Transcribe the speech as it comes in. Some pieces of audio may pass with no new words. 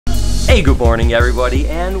Hey, good morning everybody,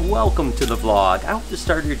 and welcome to the vlog. I hope the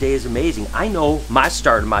start of your day is amazing. I know my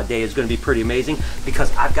start of my day is going to be pretty amazing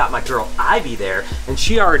because I've got my girl Ivy there, and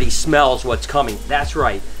she already smells what's coming. That's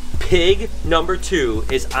right, pig number 2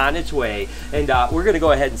 is on its way, and we're going to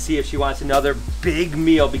go ahead and see if she wants another big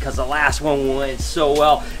meal because the last one went so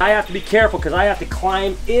well. I have to be careful because I have to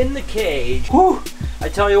climb in the cage. Whew, I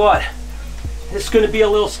tell you what, it's going to be a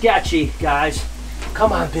little sketchy, guys.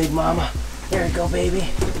 Come on, big mama. There you go, baby.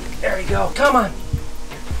 There you go. Come on.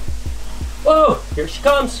 Whoa, here she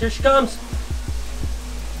comes. Here she comes.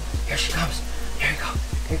 Here she comes. There you go.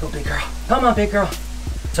 There you go, big girl. Come on, big girl.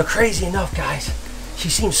 So crazy enough, guys, she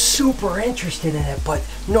seems super interested in it, but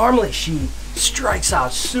normally she strikes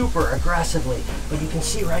out super aggressively. But you can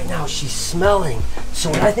see right now she's smelling.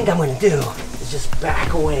 So what I think I'm going to do is just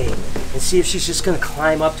back away and see if she's just going to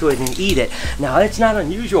climb up to it and eat it. Now, it's not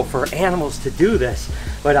unusual for animals to do this,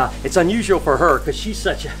 but it's unusual for her because she's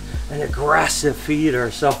such an aggressive feeder.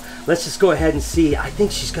 So let's just go ahead and see. I think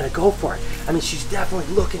she's going to go for it. I mean, she's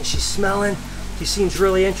definitely looking. She's smelling. She seems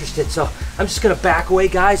really interested. So I'm just going to back away,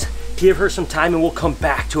 guys. Give her some time and we'll come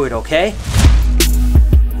back to it, okay?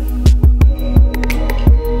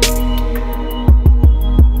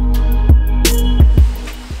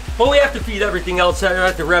 But we have to feed everything else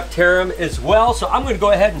at the Reptarium as well. So I'm going to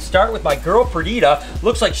go ahead and start with my girl Perdita.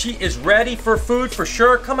 Looks like she is ready for food for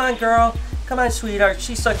sure. Come on, girl. Come on, sweetheart.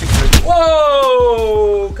 She's such a good...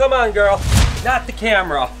 Whoa! Come on, girl. Not the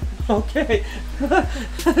camera. Okay.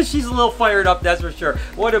 She's a little fired up, that's for sure.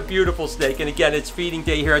 What a beautiful snake. And again, it's feeding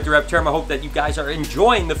day here at the Reptarium. I hope that you guys are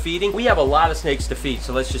enjoying the feeding. We have a lot of snakes to feed,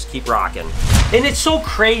 so let's just keep rocking. And it's so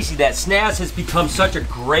crazy that Snaz has become such a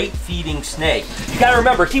great feeding snake. You gotta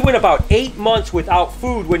remember, he went about 8 months without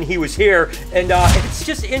food when he was here, and it's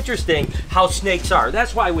just interesting how snakes are.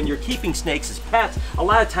 That's why when you're keeping snakes as pets, a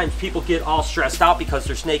lot of times people get all stressed out because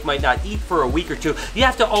their snake might not eat for a week or two. You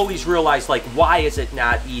have to always realize, like, why is it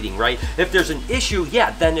not eating, right? If there's an issue,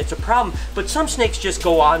 yeah, then it's a problem. But some snakes just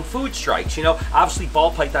go on food strikes, you know. Obviously, ball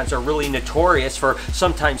pythons are really notorious for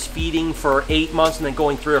sometimes feeding for 8 months and then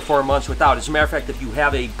going 3 or 4 months without. As a matter of fact, if you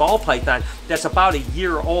have a ball python that's about a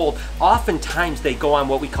year old, oftentimes they go on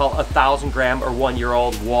what we call a 1,000-gram or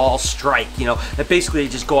 1-year-old wall strike, you know, that basically they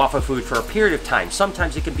just go off of food for a period of time.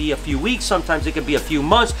 Sometimes it can be a few weeks, sometimes it can be a few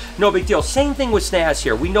months, no big deal. Same thing with Snaz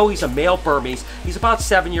here. We know he's a male Burmese. He's about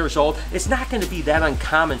 7 years old. It's not going to be that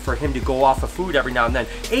uncommon for him to go off of food every now and then.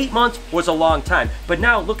 8 months was a long time, but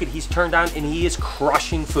now look at, he's turned on and he is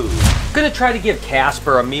crushing food. I'm gonna try to give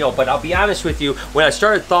Casper a meal, but I'll be honest with you, when I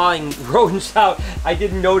started thawing rodents out, I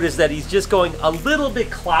didn't notice that he's just going a little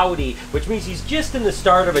bit cloudy, which means he's just in the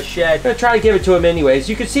start of a shed. I'm gonna try to give it to him anyways.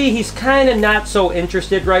 You can see he's kind of not so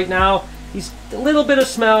interested right now. He's a little bit of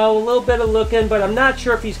smell, a little bit of looking, but I'm not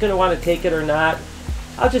sure if he's gonna want to take it or not.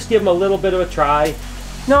 I'll just give him a little bit of a try.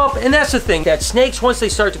 Nope, and that's the thing, that snakes, once they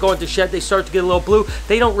start to go into shed, they start to get a little blue,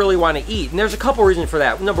 they don't really want to eat. And there's a couple reasons for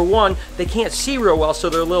that. Number one, they can't see real well, so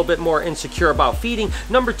they're a little bit more insecure about feeding.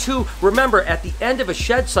 Number two, remember, at the end of a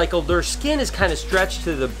shed cycle, their skin is kind of stretched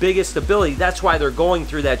to the biggest ability. That's why they're going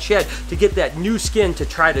through that shed, to get that new skin to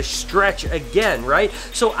try to stretch again, right?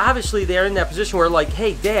 So obviously they're in that position where, like,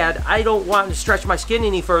 hey, Dad, I don't want to stretch my skin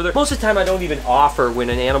any further. Most of the time I don't even offer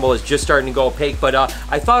when an animal is just starting to go opaque, but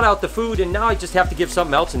I thought out the food, and now I just have to give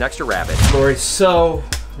something else an extra rabbit. Lori, so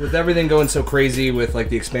with everything going so crazy with like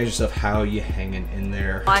the expansion stuff, how are you hanging in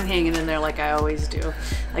there? I'm hanging in there like I always do.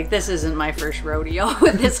 Like, this isn't my first rodeo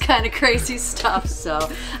with this kind of crazy stuff, so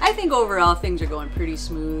I think overall things are going pretty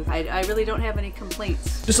smooth. I really don't have any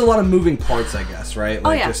complaints. Just a lot of moving parts, I guess, right? Like,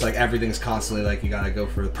 oh, yeah. Just like everything's constantly like you gotta go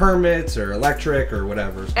for the permits or electric or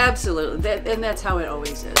whatever. Absolutely, and that's how it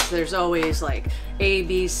always is. There's always like A,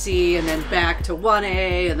 B, C, and then back to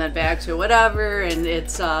 1A, and then back to whatever, and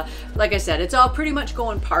it's like I said, it's all pretty much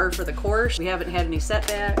going par for the course. We haven't had any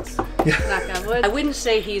setbacks. Knock on wood. I wouldn't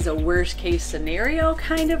say he's a worst case scenario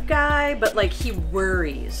kind of guy, but like, he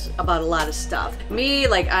worries about a lot of stuff. Me,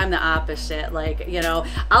 like, I'm the opposite. Like, you know,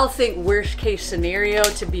 I'll think worst case scenario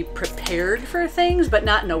to be prepared for things, but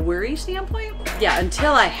not in a worry standpoint. Yeah,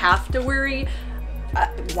 until I have to worry,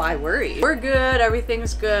 why worry? We're good,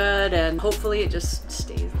 everything's good, and hopefully it just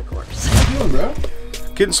stays the course. How you doing, bro?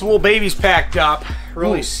 Getting some little babies packed up.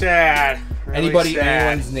 Really sad. Really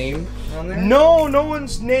sad. Anyone's name on there? No, no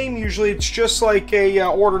one's name usually. It's just like a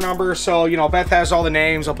order number. So, you know, Beth has all the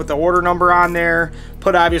names. I'll put the order number on there.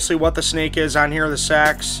 Put obviously what the snake is on here, the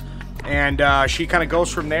sex. And she kind of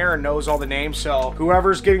goes from there and knows all the names. So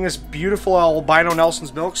whoever's getting this beautiful albino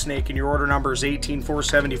Nelson's milk snake and your order number is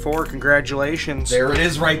 18474, congratulations. There it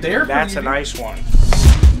is right there. That's a nice one.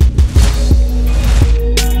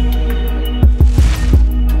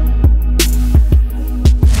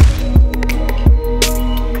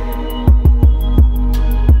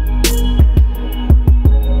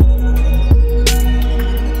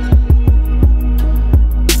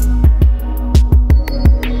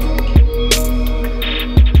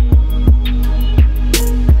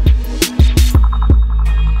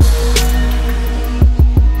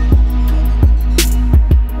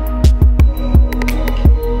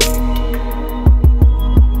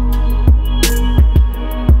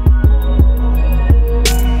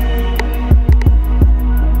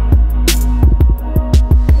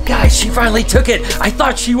 finally took it. I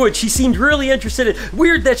thought she would. She seemed really interested.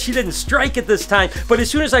 Weird that she didn't strike it this time, but as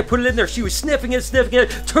soon as I put it in there, she was sniffing it.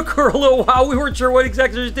 Took her a little while. We weren't sure what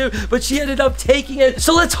exactly to do, but she ended up taking it.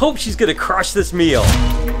 So let's hope she's gonna crush this meal.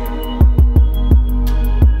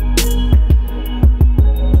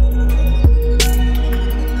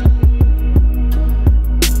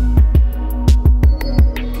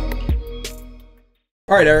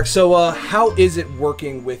 All right, Eric, so how is it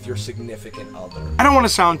working with your significant other? I don't want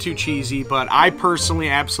to sound too cheesy, but I personally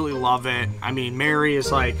absolutely love it. I mean, Mary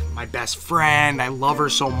is like my best friend. I love her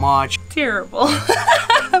so much. Terrible,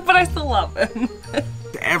 but I still love him.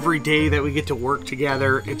 Every day that we get to work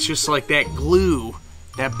together, it's just like that glue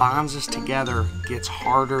that bonds us together gets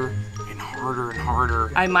harder and harder and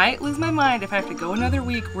harder. I might lose my mind if I have to go another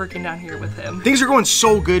week working down here with him. Things are going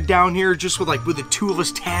so good down here, just with the two of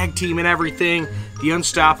us tag team and everything. The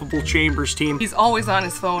Unstoppable Chambers team. He's always on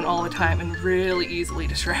his phone all the time and really easily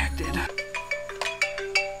distracted.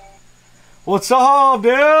 What's up,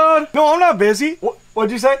 dude? No, I'm not busy.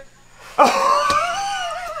 What'd you say?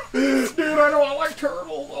 Dude, I know I like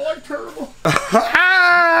turtles. I like turtles.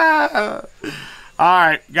 All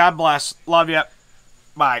right, God bless. Love you.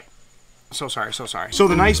 Bye. So sorry. So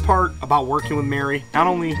the nice part about working with Mary, not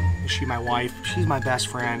only is she my wife, she's my best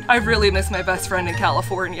friend. I really miss my best friend in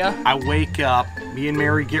California. I wake up, me and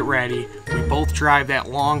Mary get ready, we both drive that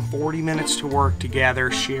long 40 minutes to work together,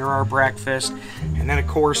 share our breakfast, and then of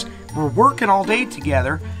course, we're working all day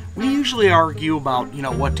together. We usually argue about,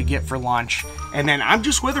 what to get for lunch, and then I'm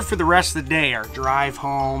just with her for the rest of the day, our drive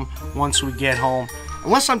home, once we get home.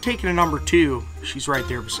 Unless I'm taking a number 2, she's right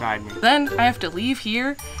there beside me. Then I have to leave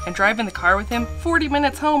here and drive in the car with him 40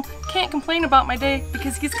 minutes home. Can't complain about my day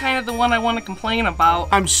because he's kind of the one I want to complain about.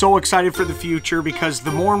 I'm so excited for the future because the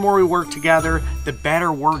more and more we work together, the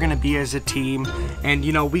better we're going to be as a team. And,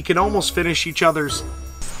 we can almost finish each other's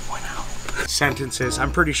sentences.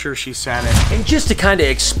 I'm pretty sure she said it. And just to kind of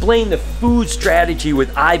explain the food strategy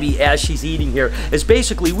with Ivy as she's eating here is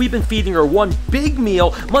basically we've been feeding her one big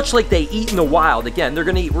meal, much like they eat in the wild. Again, they're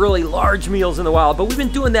going to eat really large meals in the wild, but we've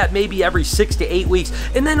been doing that maybe every 6 to 8 weeks.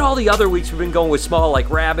 And then all the other weeks we've been going with small like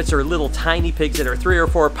rabbits or little tiny pigs that are 3 or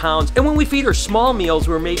 4 pounds. And when we feed her small meals,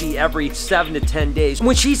 we're maybe every 7 to 10 days.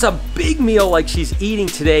 When she's a big meal like she's eating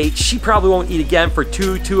today, she probably won't eat again for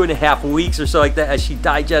 2.5 weeks or so like that as she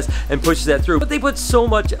digests and pushes that through. But they put so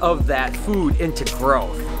much of that food into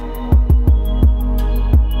growth.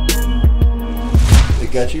 They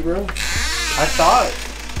got you, bro? I thought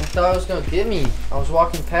it was gonna get me. I was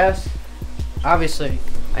walking past. Obviously,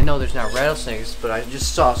 I know there's not rattlesnakes, but I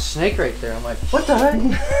just saw a snake right there. I'm like, what the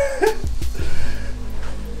heck?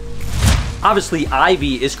 Obviously,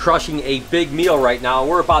 Ivy is crushing a big meal right now.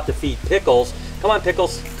 We're about to feed Pickles. Come on,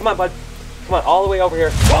 Pickles. Come on, bud. Come on, all the way over here.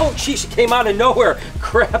 Whoa, she came out of nowhere.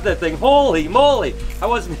 Grab that thing. Holy moly. I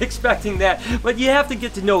wasn't expecting that. But you have to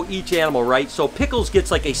get to know each animal, right? So Pickles gets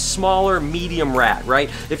like a smaller medium rat, right?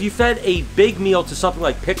 If you fed a big meal to something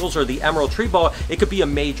like Pickles or the emerald tree boa, it could be a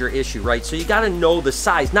major issue, right? So you got to know the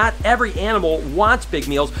size. Not every animal wants big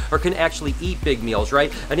meals or can actually eat big meals,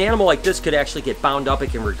 right? An animal like this could actually get bound up. It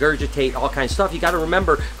can regurgitate all kinds of stuff. You got to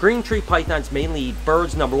remember, green tree pythons mainly eat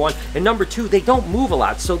birds, number 1. And number 2, they don't move a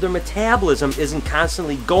lot. So their metabolism isn't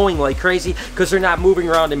constantly going like crazy because they're not moving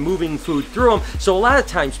around and moving food through them. So a lot of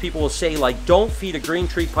times people will say like, don't feed a green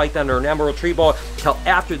tree python or an emerald tree boa till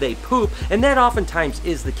after they poop, and that oftentimes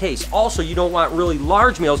is the case. Also, you don't want really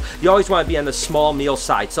large meals. You always want to be on the small meal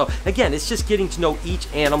side. So again, it's just getting to know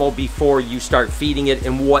each animal before you start feeding it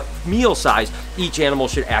and what meal size each animal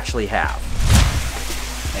should actually have.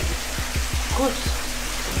 Thank you. Of course.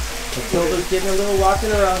 Matilda's getting a little walking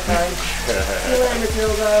around time. See you later,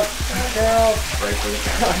 Matilda. Girl. Right for the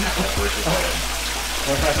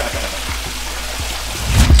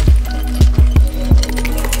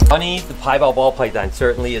Honey, the piebald ball python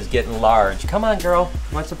certainly is getting large. Come on, girl.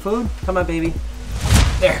 Want some food? Come on, baby.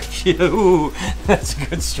 There, ooh, that's a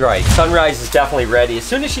good strike. Sunrise is definitely ready. As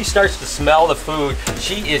soon as she starts to smell the food,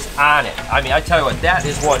 she is on it. I mean, I tell you what, that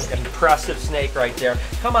is one impressive snake right there.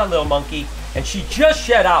 Come on, little monkey. And she just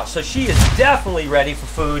shed out, so she is definitely ready for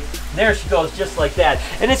food. There she goes, just like that.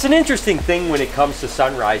 And it's an interesting thing when it comes to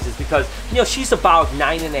sunrises because, she's about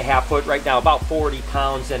 9.5 foot right now, about 40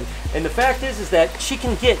 pounds. And And the fact is that she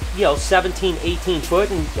can get, you know, 17, 18 foot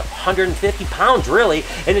and 150 pounds really.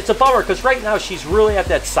 And it's a bummer because right now she's really at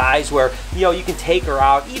that size where, you know, you can take her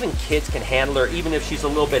out. Even kids can handle her, even if she's a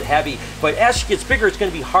little bit heavy. But as she gets bigger, it's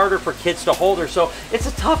going to be harder for kids to hold her. So it's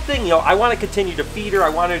a tough thing, you know. I want to continue to feed her. I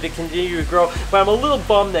want her to continue to grow. But I'm a little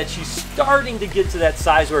bummed that she's starting to get to that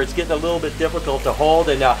size where it's getting a little bit difficult to hold.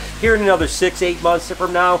 And here in another 6-8 months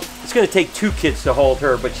from now, it's going to take 2 kids to hold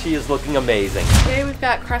her, but she is looking amazing. Today we've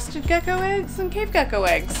got crested gecko eggs and cave gecko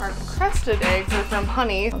eggs. Our crested eggs are from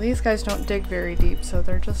honey. Well, these guys don't dig very deep, so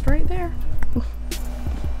they're just right there.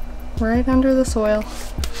 Right under the soil.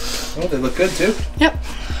 Oh, they look good too. Yep.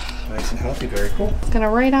 Nice and healthy, very cool. It's gonna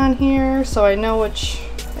write on here so I know which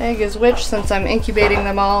egg is which since I'm incubating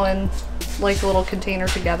them all in like a little container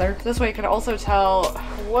together. This way I can also tell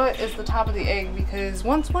what is the top of the egg because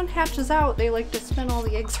once one hatches out, they like to spin all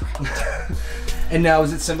the eggs around. And now,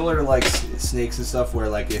 is it similar to like snakes and stuff, where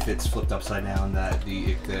like if it's flipped upside down, that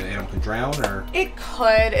the animal can drown, or? It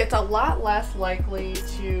could. It's a lot less likely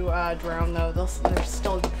to drown though. There's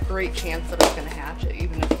still a great chance that it's going to hatch it,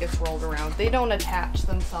 even if it gets rolled around. They don't attach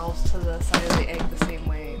themselves to the side of the egg the same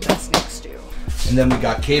way that snakes do. And then we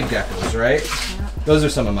got cave geckos, right? Yeah. Those are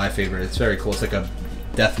some of my favorite. It's very cool. It's like a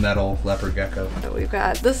death metal leopard gecko. So we've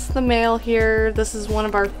got, this is the male here. This is one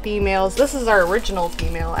of our females. This is our original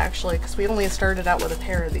female actually, because we only started out with a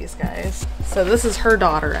pair of these guys. So this is her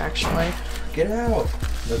daughter actually. Get out.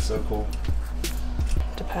 That's so cool.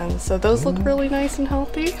 Depends. So those look really nice and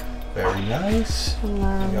healthy. Very nice. And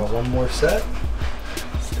then We got one more set.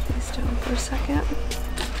 set these down for a second.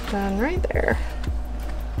 Then right there.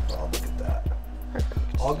 Oh, look at that.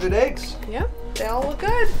 Perfect. All good eggs. Yep, they all look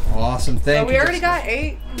good. Awesome. Thank So you. we already got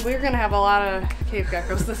 8. We're gonna have a lot of cave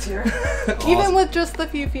geckos this year. Even with just the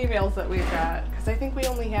few females that we've got. Because I think we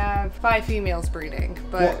only have 5 females breeding.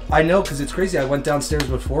 But Well, I know, because it's crazy. I went downstairs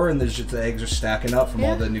before, and there's just the eggs are stacking up from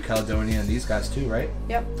Yeah. all the New Caledonia and these guys too, right?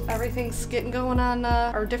 yep, everything's getting going on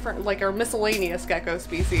our different, like our miscellaneous gecko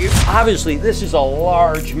species. Obviously, this is a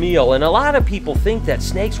large meal, and a lot of people think that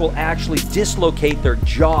snakes will actually dislocate their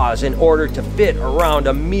jaws in order to fit around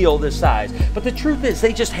a meal this size. But the truth is,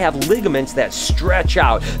 they just have ligaments that stretch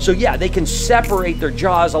out. So yeah, they can separate their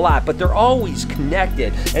jaws a lot, but they're always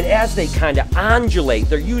connected. And as they kind of undulate,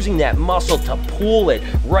 they're using that muscle to pull it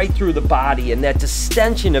right through the body, and that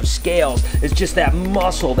distension of scales is just that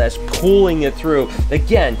muscle that's pulling it through.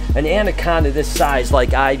 Again, an anaconda this size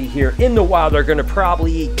like Ivy here, in the wild, they're gonna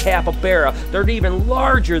probably eat capybara. They're even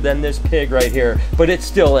larger than this pig right here, but it's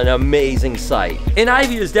still an amazing sight. And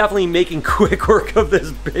Ivy is definitely making quick work of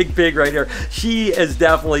this big pig right here. She is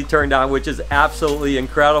definitely turned on, which is absolutely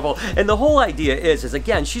incredible. And the whole idea is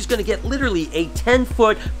again, she's gonna get literally a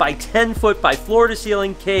 10-foot by 10-foot by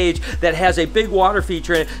floor-to-ceiling cage that has a big water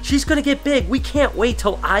feature in it. She's gonna get big. We can't wait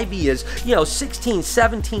till Ivy is, you know, 16,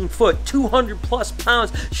 17 foot, 200 plus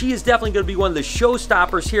pounds. She is definitely gonna be one of the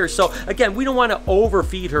showstoppers here. So again, we don't wanna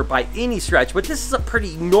overfeed her by any stretch, but this is a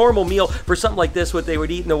pretty normal meal for something like this, what they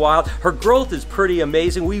would eat in the wild. Her growth is pretty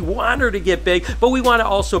amazing. We want her to get big, but we wanna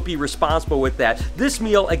also be responsible with that. This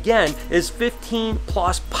meal, again, is 15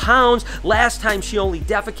 plus pounds. Last time she only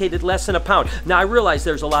defecated less than a pound. Now I realize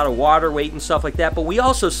there's a lot of water weight and stuff like that, but we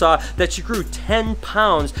also saw that she grew 10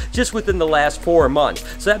 pounds just within the last 4 months.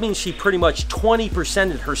 So that means she pretty much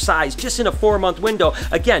 20%ed her size just in a 4-month window.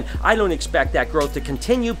 Again, I don't expect that growth to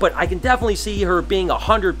continue, but I can definitely see her being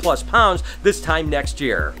 100 plus pounds this time next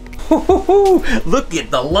year. Look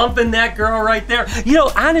at the lump in that girl right there. You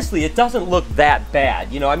know, honestly, it doesn't look that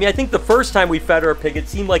bad. You know, I mean, I think the first time we fed her a pig, it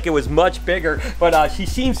seemed like it was much bigger, but she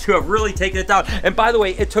seems to have really taken it down. And by the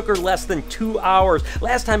way, it took her less than 2 hours.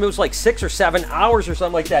 Last time it was like 6 or 7 hours or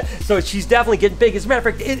something like that. So she's definitely getting big. As a matter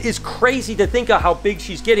of fact, it is crazy to think of how big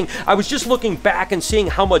she's getting. I was just looking back and seeing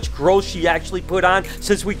how much growth she actually put on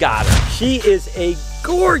since we got her. She is a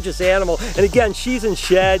gorgeous animal, and again, she's in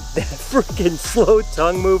shed. That freaking slow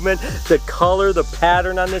tongue movement, the color, the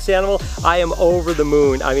pattern on this animal, I am over the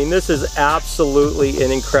moon. I mean, this is absolutely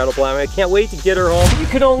an incredible animal. I can't wait to get her home. You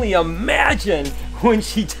can only imagine when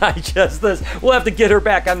she digests this. We'll have to get her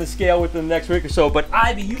back on the scale within the next week or so, but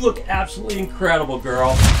Ivy, you look absolutely incredible,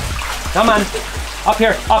 girl. Come on, up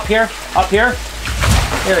here, up here, up here.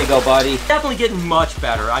 There you go, buddy. Definitely getting much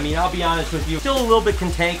better. I mean, I'll be honest with you. Still a little bit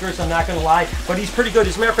cantankerous, I'm not gonna lie, but he's pretty good.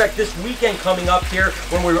 As a matter of fact, this weekend coming up here,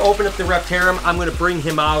 when we open up the Reptarium, I'm gonna bring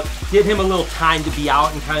him out, give him a little time to be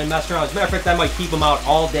out and kind of mess around. As a matter of fact, I might keep him out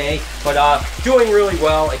all day, but doing really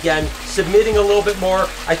well. Again, submitting a little bit more.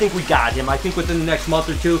 I think we got him. I think within the next month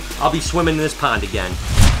or two, I'll be swimming in this pond again.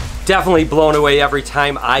 definitely blown away every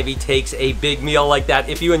time Ivy takes a big meal like that.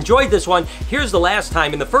 If you enjoyed this one, here's the last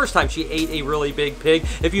time and the first time she ate a really big pig.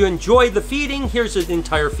 If you enjoyed the feeding, here's an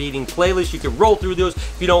entire feeding playlist. You can roll through those.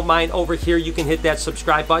 If you don't mind, over here you can hit that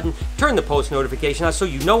subscribe button, turn the post notification on so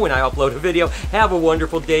you know when I upload a video. Have a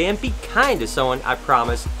wonderful day and be kind to someone. I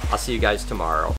promise. I'll see you guys tomorrow.